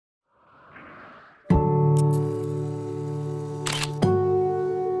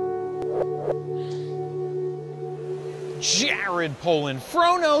Jared Polin,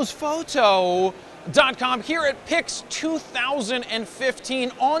 FroKnowsPhoto.com here at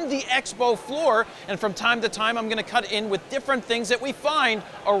PIX2015 on the Expo floor, and from time to time I'm going to cut in with different things that we find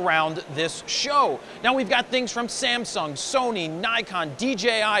around this show. Now we've got things from Samsung, Sony, Nikon,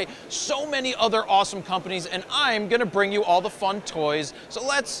 DJI, so many other awesome companies, and I'm going to bring you all the fun toys, so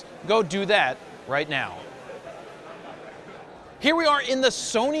let's go do that right now. Here we are in the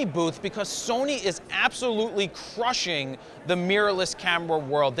Sony booth because Sony is absolutely crushing the mirrorless camera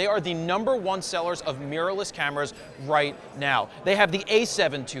world. They are the #1 sellers of mirrorless cameras right now. They have the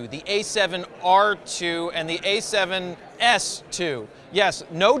A7 II, the A7R2, and the A7S2. Yes,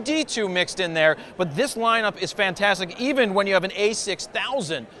 no D2 mixed in there, but this lineup is fantastic even when you have an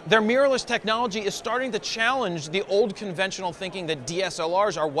A6000. Their mirrorless technology is starting to challenge the old conventional thinking that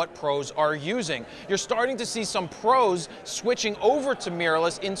DSLRs are what pros are using. You're starting to see some pros switching over to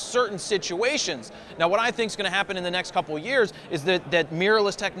mirrorless in certain situations. Now what I think is going to happen in the next couple of years is that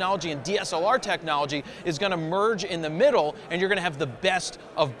mirrorless technology and DSLR technology is going to merge in the middle, and you're going to have the best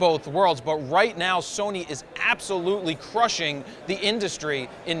of both worlds. But right now Sony is absolutely crushing the industry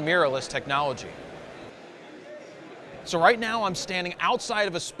in mirrorless technology. So right now I'm standing outside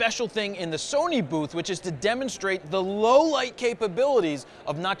of a special thing in the Sony booth, which is to demonstrate the low light capabilities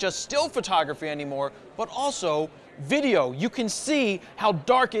of not just still photography anymore, but also video. You can see how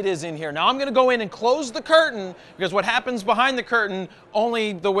dark it is in here. Now I'm going to go in and close the curtain, because what happens behind the curtain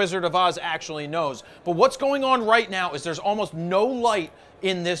only the Wizard of Oz actually knows. But what's going on right now is there's almost no light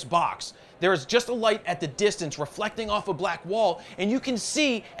in this box. There is just a light at the distance reflecting off a black wall, and you can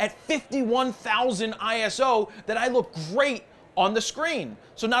see at 51,000 ISO that I look great on the screen.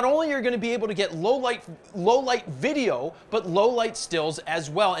 So not only are you going to be able to get low light video, but low light stills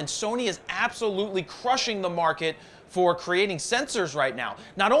as well. And Sony is absolutely crushing the market for creating sensors right now.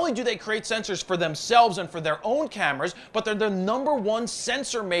 Not only do they create sensors for themselves and for their own cameras, but they're the #1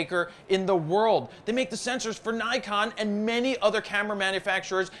 sensor maker in the world. They make the sensors for Nikon and many other camera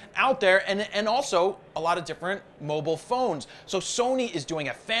manufacturers out there, and also a lot of different mobile phones. So Sony is doing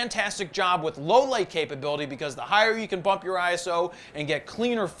a fantastic job with low light capability, because the higher you can bump your ISO and get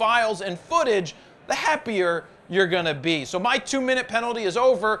cleaner files and footage, the happier you're gonna be. So my 2-minute penalty is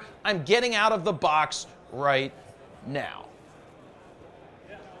over. I'm getting out of the box right now.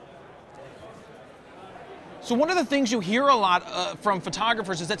 So one of the things you hear a lot from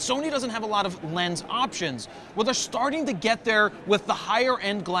photographers is that Sony doesn't have a lot of lens options. Well, they're starting to get there with the higher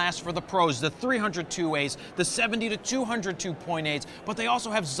end glass for the pros, the 302As, the 70 to 200 2.8s, but they also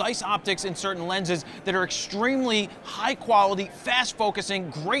have Zeiss optics in certain lenses that are extremely high quality, fast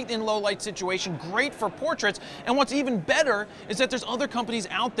focusing, great in low light situation, great for portraits. And what's even better is that there's other companies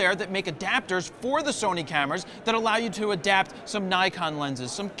out there that make adapters for the Sony cameras that allow you to adapt some Nikon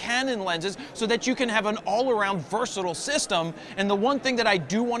lenses, some Canon lenses, so that you can have an all-around versatile system. And the one thing that I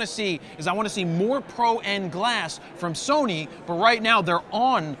do want to see is I want to see more pro-end glass from Sony, but right now they're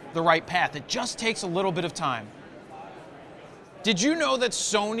on the right path. It just takes a little bit of time. Did you know that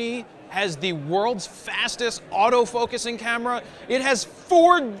Sony has the world's fastest autofocusing camera? It has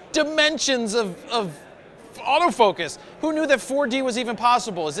 4 dimensions of autofocus. Who knew that 4D was even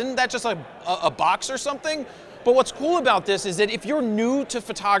possible? Isn't that just a box or something? But what's cool about this is that if you're new to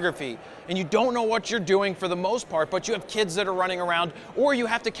photography and you don't know what you're doing for the most part, but you have kids that are running around, or you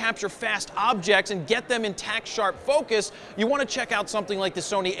have to capture fast objects and get them in tack sharp focus, you want to check out something like the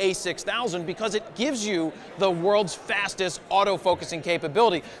Sony A6000, because it gives you the world's fastest autofocusing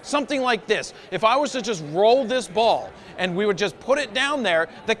capability. Something like this. If I was to just roll this ball and we would just put it down there,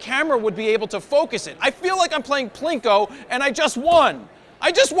 the camera would be able to focus it. I feel like I'm playing Plinko, and I just won.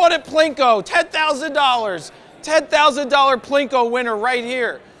 I just won at Plinko, $10,000. $10,000 Plinko winner right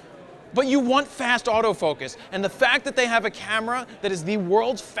here. But you want fast autofocus, and the fact that they have a camera that is the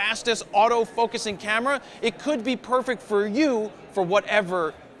world's fastest autofocusing camera, it could be perfect for you for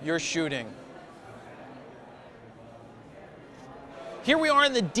whatever you're shooting. Here we are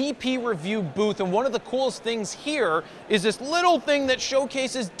in the DP Review booth, and one of the coolest things here is this little thing that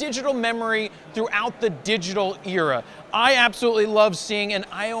showcases digital memory throughout the digital era. I absolutely love seeing an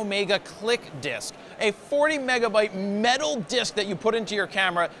iOmega click disc, a 40 megabyte metal disc that you put into your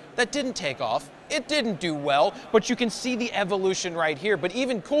camera that didn't take off. It didn't do well, but you can see the evolution right here. But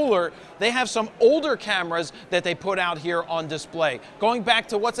even cooler, they have some older cameras that they put out here on display. Going back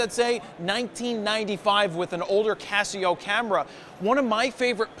to, what's that say, 1995 with an older Casio camera. One of my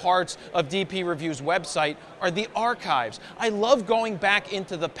favorite parts of DP Review's website are the archives. I love going back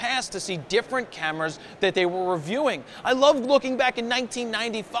into the past to see different cameras that they were reviewing. I love looking back in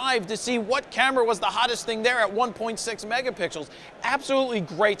 1995 to see what camera was the hottest thing there at 1.6 megapixels. Absolutely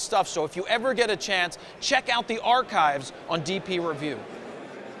great stuff. So if you ever get a chance, check out the archives on DP Review.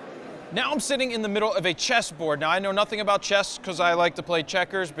 Now I'm sitting in the middle of a chessboard. Now I know nothing about chess because I like to play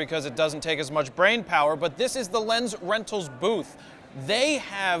checkers because it doesn't take as much brain power, but this is the Lens Rentals booth. They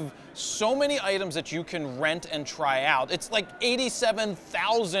have so many items that you can rent and try out. It's like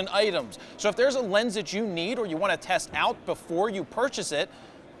 87,000 items. So if there's a lens that you need or you want to test out before you purchase it,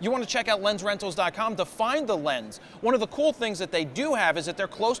 you want to check out lensrentals.com to find the lens. One of the cool things that they do have is that they're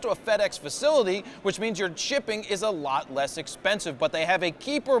close to a FedEx facility, which means your shipping is a lot less expensive. But they have a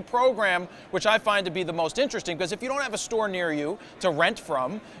keeper program, which I find to be the most interesting, because if you don't have a store near you to rent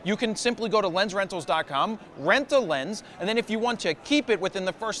from, you can simply go to lensrentals.com, rent a lens, and then if you want to keep it within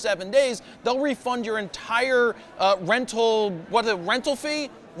the first 7 days, they'll refund your entire rental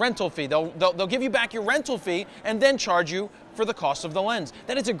fee? Rental fee. They'll give you back your rental fee and then charge you for the cost of the lens.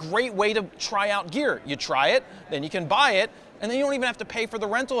 That is a great way to try out gear. You try it, then you can buy it, and then you don't even have to pay for the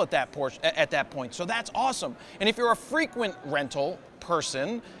rental at that point. So that's awesome. And if you're a frequent rental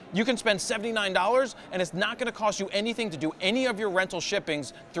person, you can spend $79 and it's not going to cost you anything to do any of your rental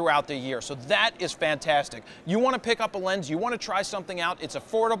shippings throughout the year. So that is fantastic. You want to pick up a lens, you want to try something out, it's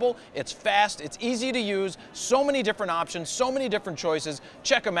affordable, it's fast, it's easy to use, so many different options, so many different choices.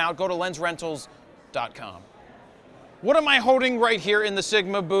 Check them out. Go to lensrentals.com. What am I holding right here in the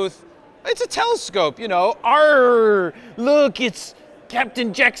Sigma booth? It's a telescope, you know. Arr, look, it's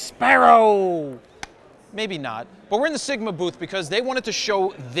Captain Jack Sparrow. Maybe not, but we're in the Sigma booth because they wanted to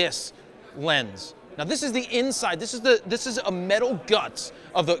show this lens. Now this is the inside, this is a metal guts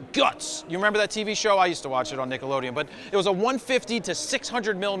of the Guts. You remember that TV show? I used to watch it on Nickelodeon, but it was a 150 to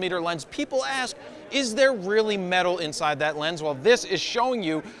 600 millimeter lens. People ask, is there really metal inside that lens? Well, this is showing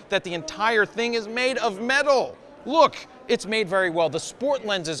you that the entire thing is made of metal. Look, it's made very well. The sport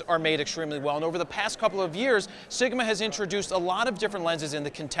lenses are made extremely well, and over the past couple of years, Sigma has introduced a lot of different lenses in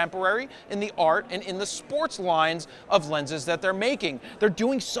the contemporary, in the art, and in the sports lines of lenses that they're making. They're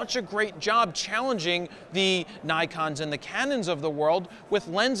doing such a great job challenging the Nikons and the Canons of the world with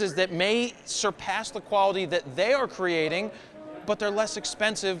lenses that may surpass the quality that they are creating, but they're less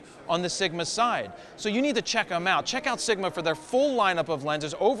expensive on the Sigma side. So you need to check them out. Check out Sigma for their full lineup of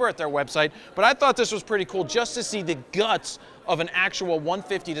lenses over at their website. But I thought this was pretty cool just to see the guts of an actual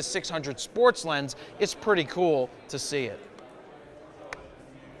 150 to 600 sports lens. It's pretty cool to see it.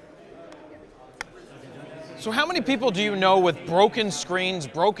 So how many people do you know with broken screens,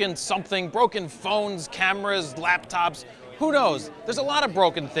 broken something, broken phones, cameras, laptops? Who knows? There's a lot of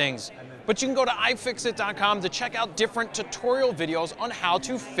broken things. But you can go to ifixit.com to check out different tutorial videos on how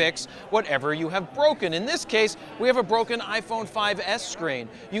to fix whatever you have broken. In this case, we have a broken iPhone 5S screen.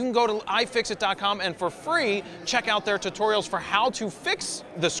 You can go to ifixit.com and for free check out their tutorials for how to fix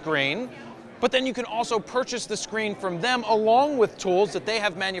the screen. But then you can also purchase the screen from them along with tools that they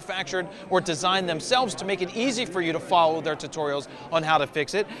have manufactured or designed themselves to make it easy for you to follow their tutorials on how to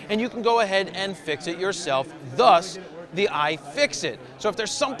fix it. And you can go ahead and fix it yourself, thus the iFixit. So if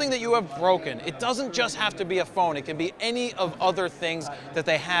there's something that you have broken, it doesn't just have to be a phone, it can be any of other things that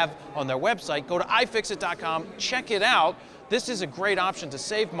they have on their website. Go to ifixit.com, check it out. This is a great option to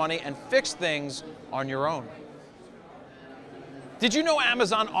save money and fix things on your own. Did you know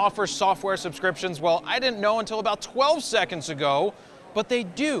Amazon offers software subscriptions? Well, I didn't know until about 12 seconds ago, but they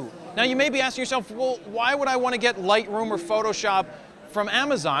do. Now you may be asking yourself, well, why would I want to get Lightroom or Photoshop from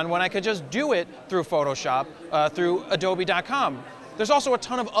Amazon when I could just do it through Photoshop, through Adobe.com. There's also a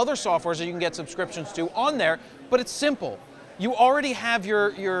ton of other softwares that you can get subscriptions to on there, but it's simple. You already have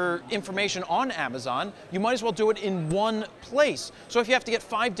your information on Amazon, you might as well do it in one place. So if you have to get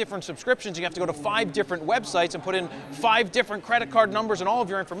 5 different subscriptions, you have to go to 5 different websites and put in 5 different credit card numbers and all of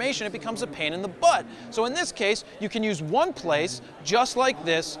your information, it becomes a pain in the butt. So in this case, you can use one place, just like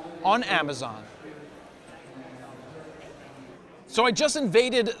this, on Amazon. So I just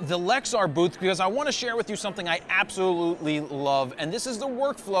invaded the Lexar booth because I want to share with you something I absolutely love, and this is the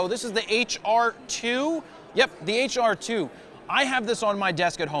workflow. This is the HR2. Yep, the HR2. I have this on my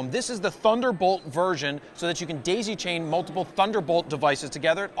desk at home. This is the Thunderbolt version so that you can daisy chain multiple Thunderbolt devices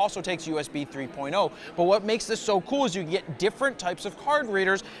together. It also takes USB 3.0. But what makes this so cool is you get different types of card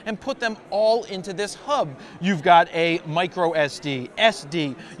readers and put them all into this hub. You've got a micro SD, SD,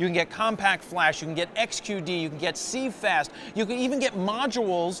 you can get compact flash, you can get XQD, you can get CFast, you can even get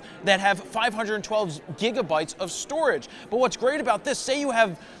modules that have 512 gigabytes of storage. But what's great about this, say you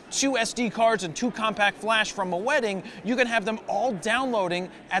have 2 SD cards and 2 compact flash from a wedding, you can have them all downloading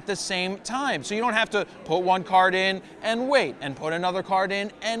at the same time. So you don't have to put one card in and wait, and put another card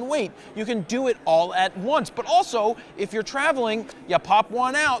in and wait. You can do it all at once. But also, if you're traveling, you pop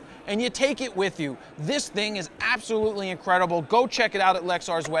one out and you take it with you. This thing is absolutely incredible. Go check it out at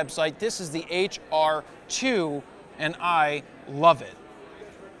Lexar's website. This is the HR2, and I love it.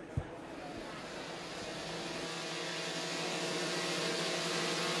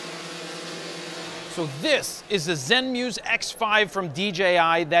 So this is the ZenMuse X5 from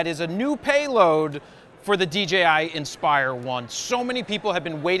DJI that is a new payload for the DJI Inspire 1. So many people have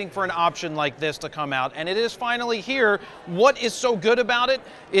been waiting for an option like this to come out, and it is finally here. What is so good about it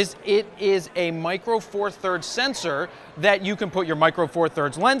is a micro four thirds sensor that you can put your micro four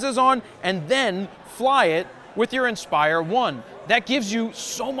thirds lenses on and then fly it with your Inspire 1. That gives you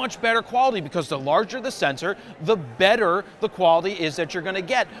so much better quality because the larger the sensor, the better the quality is that you're gonna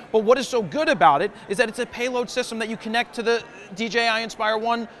get. But what is so good about it is that it's a payload system that you connect to the DJI Inspire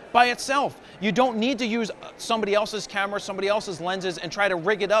 1 by itself. You don't need to use somebody else's camera, somebody else's lenses, and try to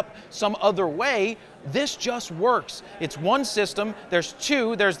rig it up some other way. This just works. It's one system. There's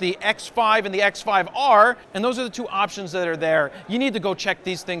two. There's the X5 and the X5R, and those are the two options that are there. You need to go check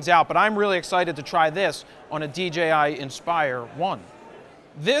these things out, but I'm really excited to try this on a DJI Inspire 1.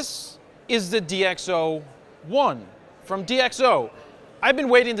 This is the DxO1 from DxO. I've been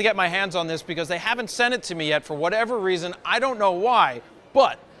waiting to get my hands on this because they haven't sent it to me yet for whatever reason. I don't know why,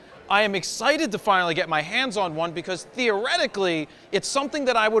 but I am excited to finally get my hands on one because theoretically, it's something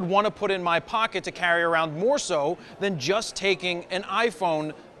that I would want to put in my pocket to carry around more so than just taking an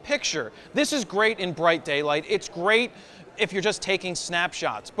iPhone picture. This is great in bright daylight. It's great if you're just taking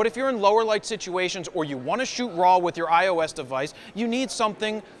snapshots. But if you're in lower light situations or you want to shoot RAW with your iOS device, you need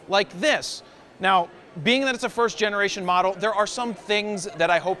something like this. Now, being that it's a first generation model, there are some things that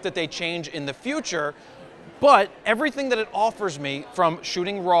I hope that they change in the future. But everything that it offers me, from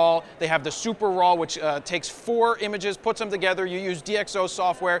shooting RAW, they have the Super RAW, which takes 4 images, puts them together. You use DxO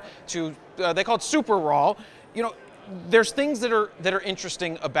software to, they call it Super RAW. You know, there's things that are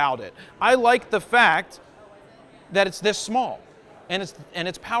interesting about it. I like the fact that it's this small, and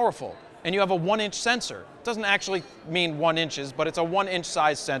it's powerful, and you have a 1-inch sensor. It doesn't actually mean 1 inches, but it's a 1-inch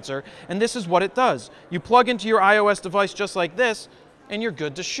size sensor, and this is what it does. You plug into your iOS device just like this, and you're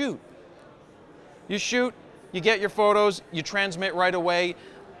good to shoot. You shoot. You get your photos, you transmit right away.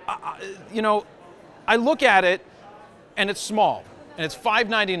 You know, I look at it and it's small and it's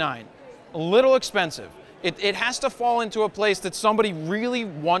 $5.99, a little expensive. It has to fall into a place that somebody really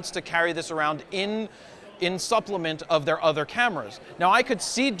wants to carry this around in supplement of their other cameras. Now I could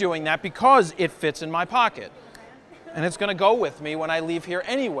see doing that because it fits in my pocket and it's gonna go with me when I leave here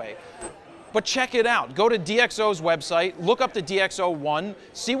anyway. But check it out. Go to DxO's website, look up the DxO1,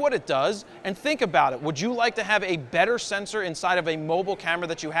 see what it does, and think about it. Would you like to have a better sensor inside of a mobile camera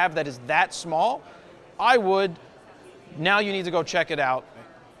that you have that is that small? I would. Now you need to go check it out.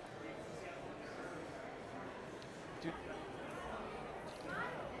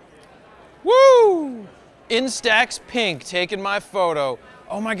 Woo! Instax Pink taking my photo.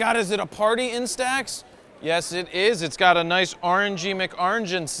 Oh my God, is it a party Instax? Yes, it is. It's got a nice orangey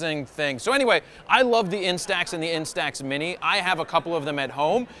McOrangencing thing. So anyway, I love the Instax and the Instax Mini. I have a couple of them at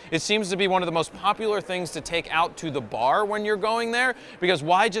home. It seems to be one of the most popular things to take out to the bar when you're going there, because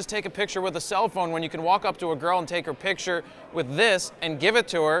why just take a picture with a cell phone when you can walk up to a girl and take her picture with this and give it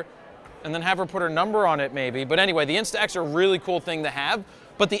to her and then have her put her number on it maybe. But anyway, the Instax are a really cool thing to have.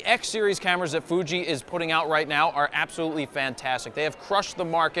 But the X series cameras that Fuji is putting out right now are absolutely fantastic. They have crushed the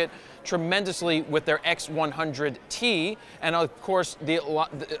market tremendously with their X100T and of course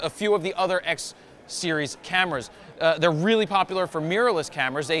a few of the other X series cameras. They're really popular for mirrorless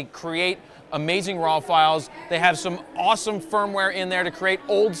cameras. They create amazing RAW files. They have some awesome firmware in there to create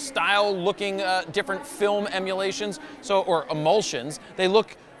old style looking different film emulations, or emulsions. They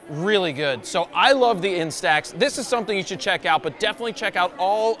look really good. So I love the Instax. This is something you should check out, but definitely check out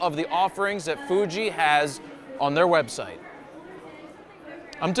all of the offerings that Fuji has on their website.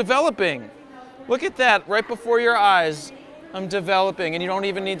 I'm developing. Look at that, right before your eyes. I'm developing, and you don't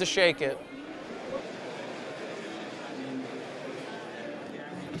even need to shake it.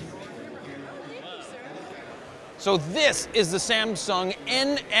 So this is the Samsung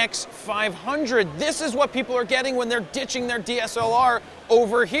NX500. This is what people are getting when they're ditching their DSLR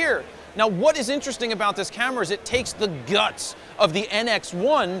over here. Now, what is interesting about this camera is it takes the guts of the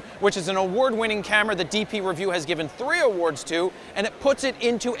NX1, which is an award-winning camera that DP Review has given 3 awards to, and it puts it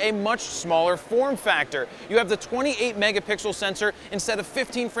into a much smaller form factor. You have the 28 megapixel sensor. Instead of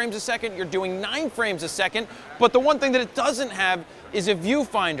 15 frames a second, you're doing 9 frames a second. But the one thing that it doesn't have is a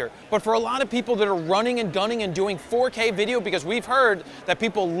viewfinder. But for a lot of people that are running and gunning and doing 4K video, because we've heard that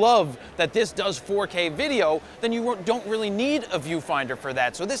people love that this does 4K video, then you don't really need a viewfinder for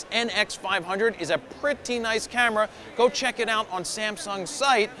that. So this NX500 is a pretty nice camera. Go check it out on Samsung's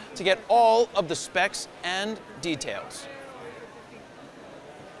site to get all of the specs and details.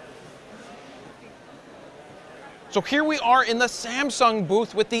 So here we are in the Samsung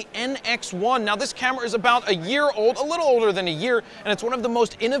booth with the NX1. Now this camera is about a year old, a little older than a year, and it's one of the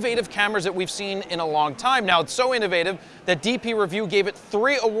most innovative cameras that we've seen in a long time. Now it's so innovative that DP Review gave it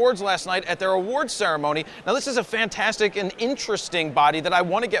 3 awards last night at their awards ceremony. Now this is a fantastic and interesting body that I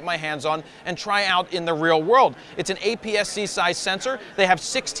want to get my hands on and try out in the real world. It's an APS-C size sensor. They have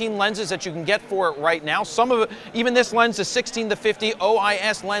 16 lenses that you can get for it right now. Some of it, even this lens, the 16-50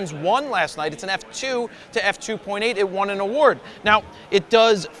 OIS lens, won last night. It's an f2 to f2.8. It won an award. Now, it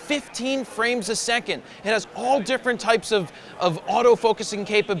does 15 frames a second. It has all different types of auto-focusing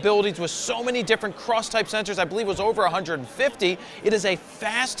capabilities with so many different cross-type sensors. I believe it was over 150. It is a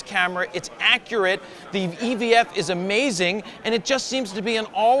fast camera. It's accurate. The EVF is amazing, and it just seems to be an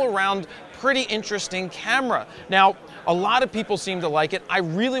all-around pretty interesting camera. Now, a lot of people seem to like it. I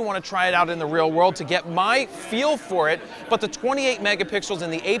really want to try it out in the real world to get my feel for it, but the 28 megapixels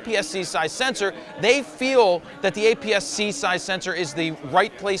and the APS-C size sensor, they feel that the APS-C size sensor is the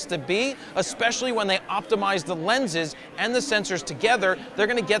right place to be, especially when they optimize the lenses and the sensors together. They're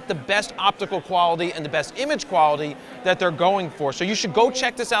going to get the best optical quality and the best image quality that they're going for. So you should go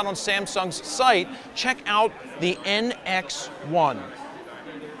check this out on Samsung's site. Check out the NX1.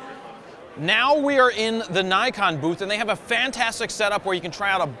 Now we are in the Nikon booth, and they have a fantastic setup where you can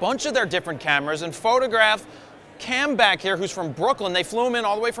try out a bunch of their different cameras and photograph Cam back here, who's from Brooklyn. They flew him in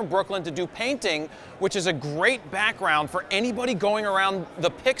all the way from Brooklyn to do painting, which is a great background for anybody going around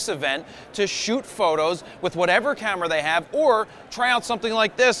the PIX event to shoot photos with whatever camera they have, or try out something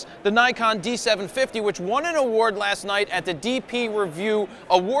like this, the Nikon D750, which won an award last night at the DP Review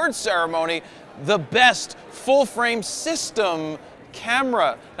Awards ceremony, the best full-frame system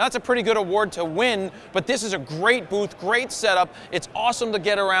camera. That's a pretty good award to win, but this is a great booth, great setup. It's awesome to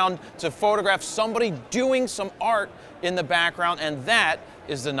get around to photograph somebody doing some art in the background, and that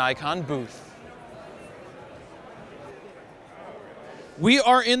is the Nikon booth. We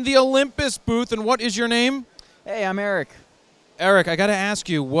are in the Olympus booth, and what is your name? Hey, I'm Eric. Eric, I gotta ask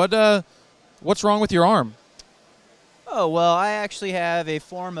you, what's wrong with your arm? Oh, well, I actually have a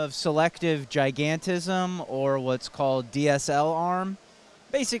form of selective gigantism, or what's called DSL arm.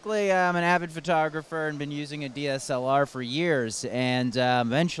 Basically, I'm an avid photographer and been using a DSLR for years, and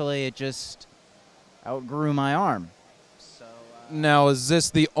eventually it just outgrew my arm. So, now, is this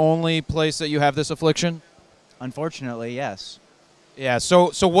the only place that you have this affliction? Unfortunately, yes. Yeah,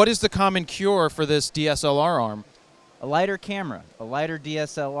 so what is the common cure for this DSLR arm? A lighter camera, a lighter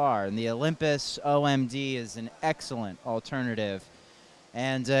DSLR, and the Olympus OMD is an excellent alternative.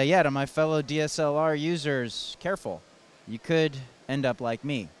 And yeah, to my fellow DSLR users, careful. You could end up like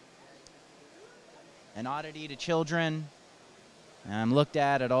me. An oddity to children, and I'm looked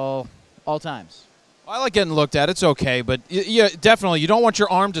at all times. I like getting looked at. It's okay, but yeah, definitely, you don't want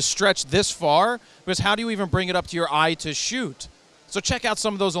your arm to stretch this far, because how do you even bring it up to your eye to shoot? So check out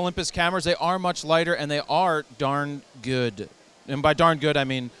some of those Olympus cameras. They are much lighter, and they are darn good. And by darn good, I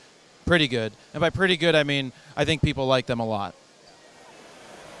mean pretty good. And by pretty good, I mean I think people like them a lot.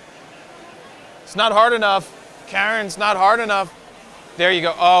 It's not hard enough. Karen, it's not hard enough. There you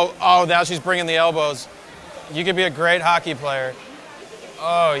go. Oh, now she's bringing the elbows. You could be a great hockey player.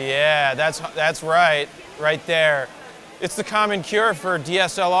 Oh, yeah, that's right there. It's the common cure for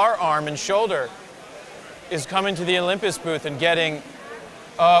DSLR arm and shoulder, is coming to the Olympus booth and getting,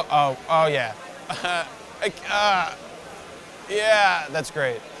 oh yeah. Yeah, that's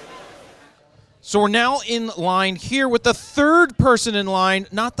great. So we're now in line here with the third person in line,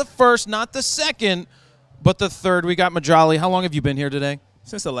 not the first, not the second, but the third. We got Majali. How long have you been here today?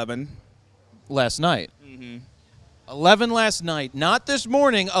 Since 11. Last night. Mm-hmm. 11 last night. Not this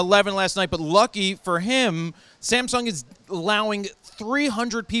morning, 11 last night, but lucky for him, Samsung is allowing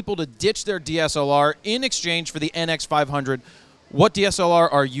 300 people to ditch their DSLR in exchange for the NX500. What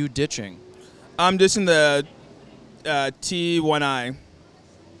DSLR are you ditching? I'm ditching the T1i.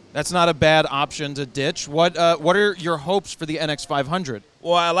 That's not a bad option to ditch. What are your hopes for the NX500?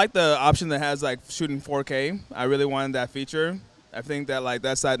 Well, I like the option that has like shooting 4K. I really wanted that feature. I think that like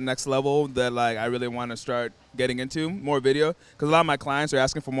that's that next level that like I really want to start getting into more video, because a lot of my clients are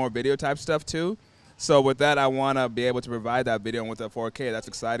asking for more video type stuff too. So with that, I want to be able to provide that video with the 4K. That's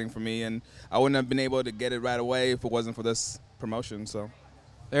exciting for me, and I wouldn't have been able to get it right away if it wasn't for this promotion. So.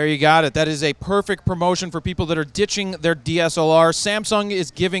 There you got it. That is a perfect promotion for people that are ditching their DSLR. Samsung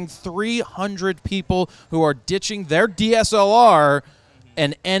is giving 300 people who are ditching their DSLR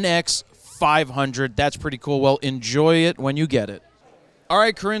an NX500. That's pretty cool. Well, enjoy it when you get it. All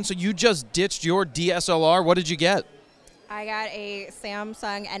right, Corinne, so you just ditched your DSLR. What did you get? I got a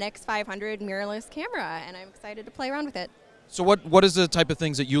Samsung NX500 mirrorless camera, and I'm excited to play around with it. So what is the type of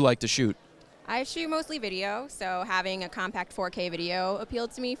things that you like to shoot? I shoot mostly video, so having a compact 4K video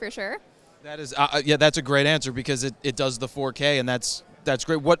appealed to me for sure. That is, yeah, that's a great answer because it does the 4K, and that's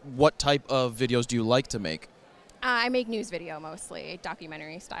great. What type of videos do you like to make? I make news video mostly,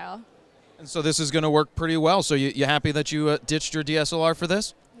 documentary style. And so this is going to work pretty well. So you happy that you ditched your DSLR for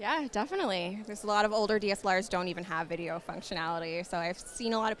this? Yeah, definitely. There's a lot of older DSLRs don't even have video functionality, so I've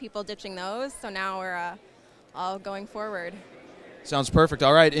seen a lot of people ditching those, so now we're all going forward. Sounds perfect.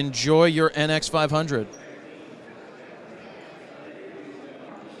 All right, enjoy your NX500.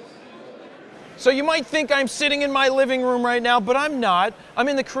 So you might think I'm sitting in my living room right now, but I'm not. I'm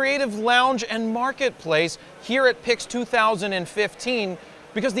in the Creative Lounge and Marketplace here at PIX 2015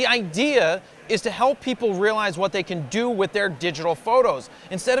 because the idea is to help people realize what they can do with their digital photos.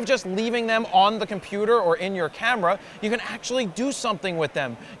 Instead of just leaving them on the computer or in your camera, you can actually do something with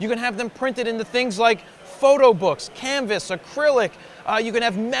them. You can have them printed into things like photo books, canvas, acrylic. You can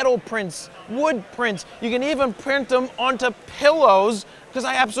have metal prints, wood prints. You can even print them onto pillows, because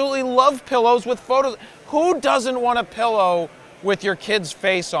I absolutely love pillows with photos. Who doesn't want a pillow with your kid's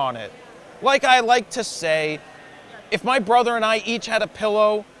face on it? Like I like to say, if my brother and I each had a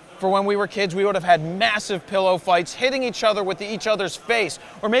pillow for when we were kids, we would have had massive pillow fights, hitting each other with each other's face.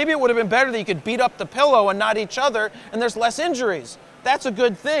 Or maybe it would have been better that you could beat up the pillow and not each other, and there's less injuries. That's a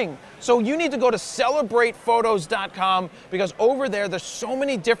good thing. So you need to go to celebratephotos.com because over there, there's so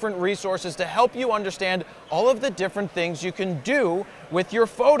many different resources to help you understand all of the different things you can do with your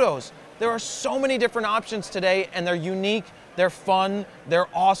photos. There are so many different options today, and they're unique, they're fun, they're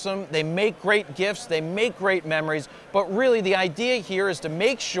awesome, they make great gifts, they make great memories, but really the idea here is to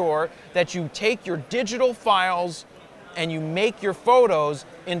make sure that you take your digital files and you make your photos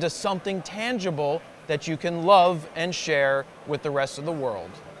into something tangible that you can love and share with the rest of the world.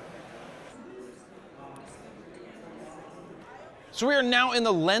 So we are now in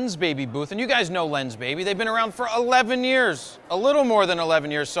the LensBaby booth, and you guys know LensBaby. They've been around for 11 years, a little more than 11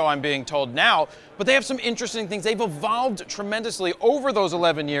 years, so I'm being told now, but they have some interesting things. They've evolved tremendously over those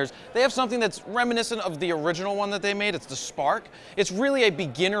 11 years. They have something that's reminiscent of the original one that they made. It's the Spark. It's really a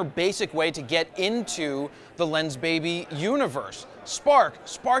beginner, basic way to get into the LensBaby universe.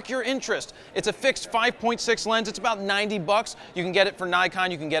 Spark your interest. It's a fixed 5.6 lens. It's about 90 bucks. You can get it for Nikon,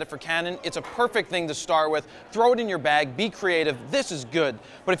 you can get it for Canon. It's a perfect thing to start with. Throw it in your bag, be creative. This is good.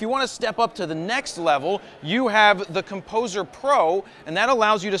 But if you want to step up to the next level, you have the Composer Pro, and that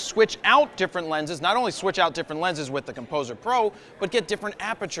allows you to switch out different lenses. Not only switch out different lenses with the Composer Pro, but get different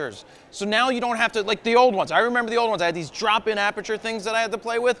apertures. So now you don't have to, like the old ones. I remember the old ones. I had these drop-in aperture things that I had to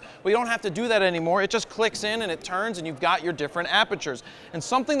play with. Well, you don't have to do that anymore. It just clicks in and it turns, and you've got your different apertures. And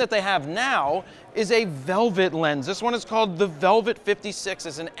something that they have now is a velvet lens. This one is called the Velvet 56.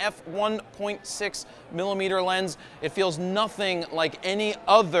 It's an f1.6 millimeter lens. It feels nothing like any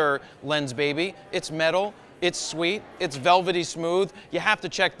other LensBaby. It's metal, it's sweet, it's velvety smooth. You have to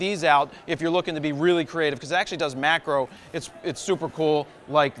check these out if you're looking to be really creative, because it actually does macro. It's super cool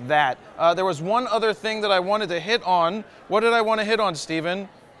like that. There was one other thing that I wanted to hit on. What did I want to hit on, Steven?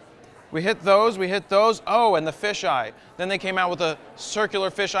 We hit those, oh, and the fisheye. Then they came out with a circular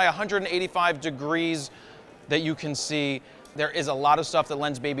fisheye, 185 degrees that you can see. There is a lot of stuff that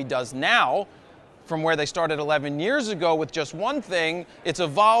LensBaby does now from where they started 11 years ago with just one thing. It's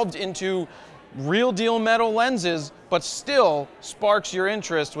evolved into real deal metal lenses, but still sparks your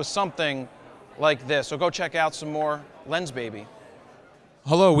interest with something like this. So go check out some more LensBaby.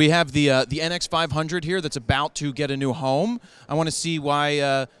 Hello, we have the NX500 here that's about to get a new home. I want to see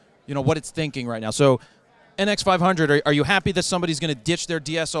why, you know, what it's thinking right now. So NX500, are you happy that somebody's going to ditch their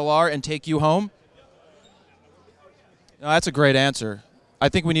DSLR and take you home? No, that's a great answer. I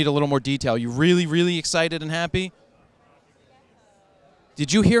think we need a little more detail. You really, really excited and happy?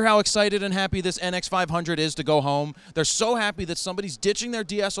 Did you hear how excited and happy this NX500 is to go home? They're so happy that somebody's ditching their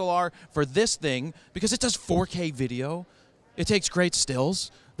DSLR for this thing because it does 4K video. It takes great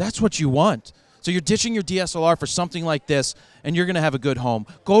stills. That's what you want. So you're ditching your DSLR for something like this, and you're going to have a good home.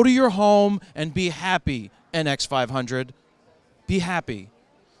 Go to your home and be happy, NX500. Be happy.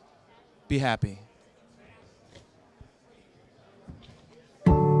 Be happy.